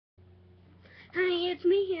it's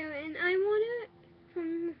me here, and I want it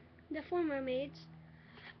from the Four Mermaids.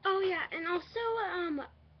 Oh yeah, and also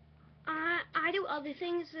I do other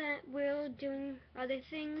things that we're doing other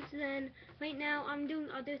things than right now. I'm doing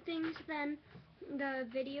other things than the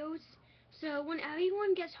videos. So when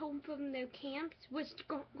everyone gets home from their camps, we're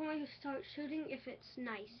going to start shooting if it's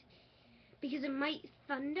nice, because it might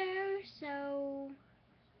thunder. So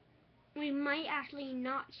we might actually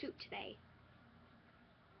not shoot today.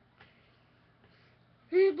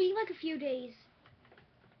 It'll be like a few days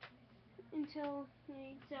until.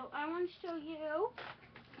 So I want to show you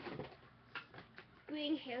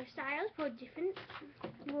green hairstyles for different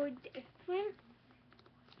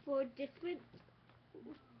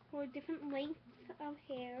lengths of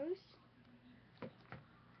hairs.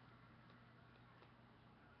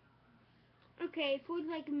 Okay, for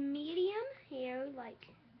like medium hair, like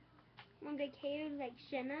hair like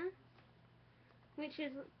Jenna, which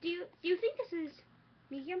is do you think this is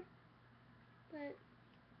medium?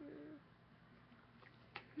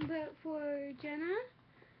 But for Jenna,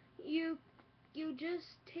 you just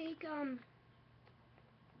take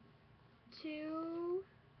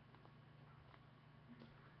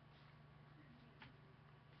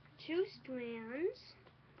two strands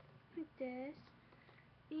like this,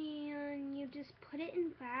 and you just put it in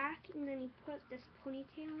back, and then you put this ponytail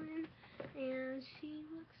in, and she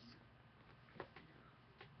looks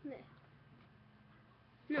this.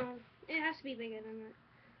 No, it has to be bigger than that,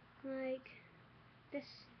 like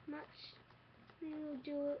this much. And you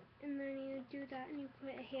do it, and then you do that, and you put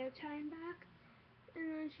a hair tie in back, and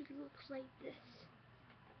then she looks like this.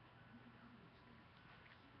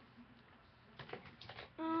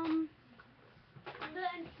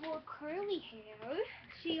 Then for curly hair,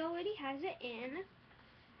 she already has it in.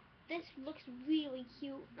 This looks really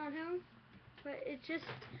cute on her, but it's just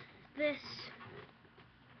this.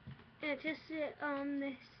 It's just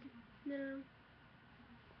this little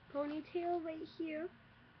ponytail right here.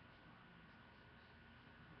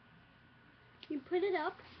 You put it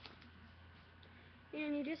up,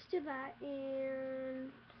 and you just do that,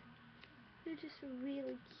 and it's just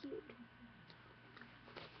really cute.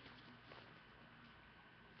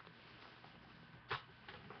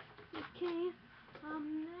 Okay,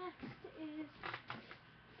 next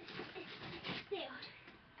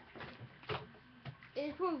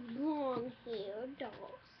is for long hair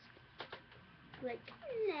dolls, like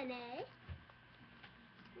Nene.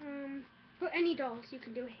 For any dolls, you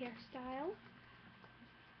can do a hairstyle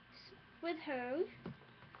with her.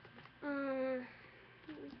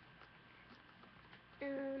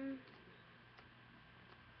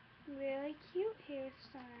 Really cute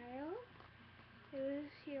hairstyle. It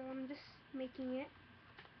was here. I'm just making it.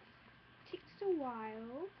 Takes a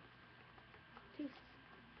while.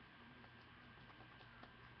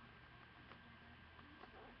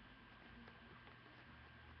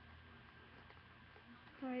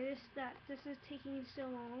 Sorry, this is taking so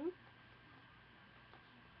long.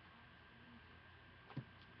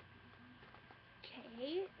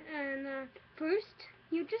 Okay, and first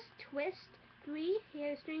you just twist 3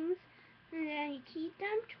 hair strings, and then you keep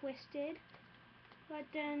them twisted. But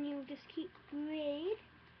then you just keep braid,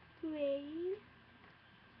 braid,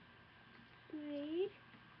 braid,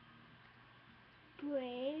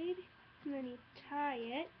 braid, and then you tie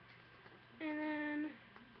it, and then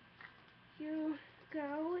you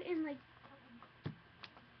go and like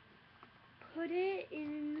put it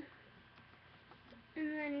in, and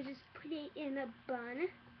then you just put it in a bun.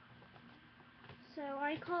 So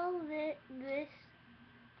I call it this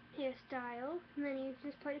hairstyle, and then you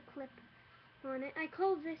just put a clip on it. I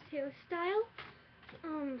call this hairstyle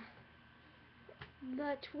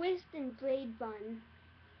the twist and braid bun.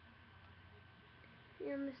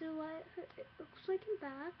 And this is what it looks like in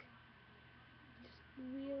back. Just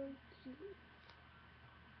really cute.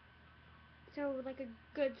 So like a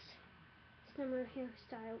good summer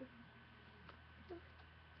hairstyle.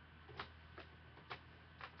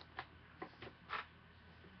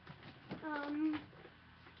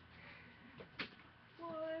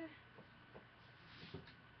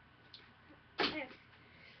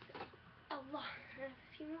 A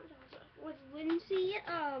few more dolls. With Lindsay,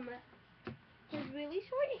 with really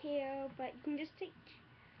short hair, but you can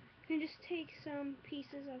just take some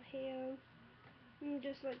pieces of hair and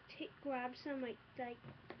just like grab some like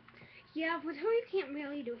yeah. With her you can't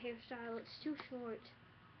really do hairstyle. It's too short.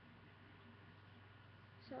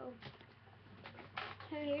 So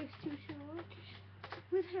her hair's too short.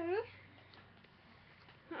 With her,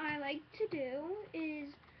 what I like to do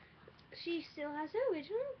is she still has her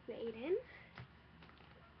original braid in.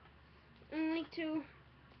 I like to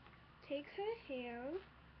take her hair,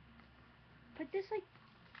 put this like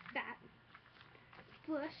that.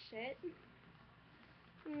 Brush it.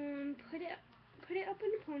 Put it up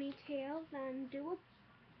in a ponytail. Then do a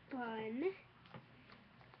bun.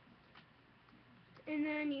 And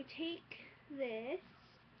then you take this,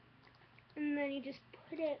 and then you just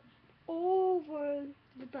put it over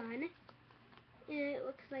the bun, and it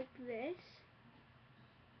looks like this.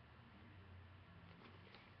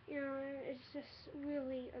 You know, it's just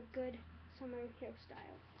really a good summer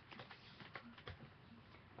hairstyle.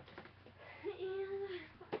 And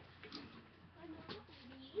not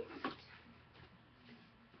least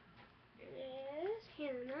is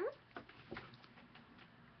Hannah.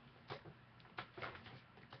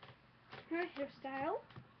 Her hairstyle.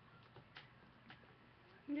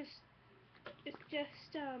 It's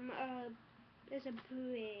just is a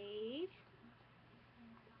braid,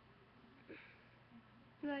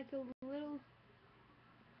 like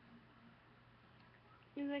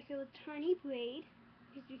a tiny braid,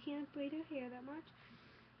 because you can't braid her hair that much.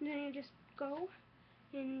 And then you just go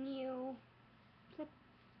and you flip.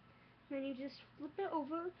 Then you just flip it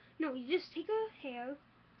over. No, you just take her hair,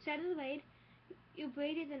 side of the blade, you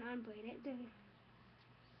braid it, then unbraid it,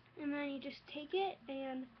 and then you just take it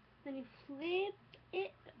and then you flip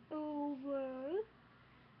it over,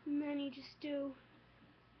 and then you just do.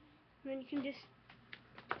 Then you can just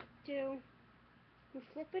do. You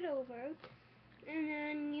flip it over, and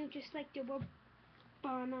then you just like do a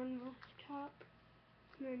bun on the top,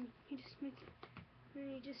 and then you just make it,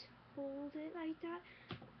 and you just hold it like that.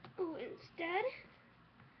 Oh, instead,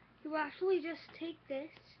 you actually just take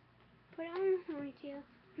this, put it on the ponytail,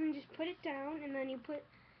 and just put it down, and then you put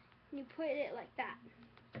it like that.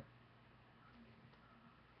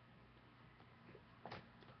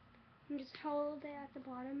 And just hold it at the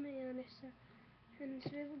bottom, and it's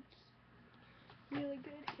really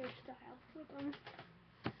good hairstyle for them.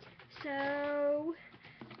 So,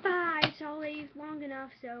 bye. It's always long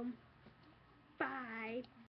enough, so bye.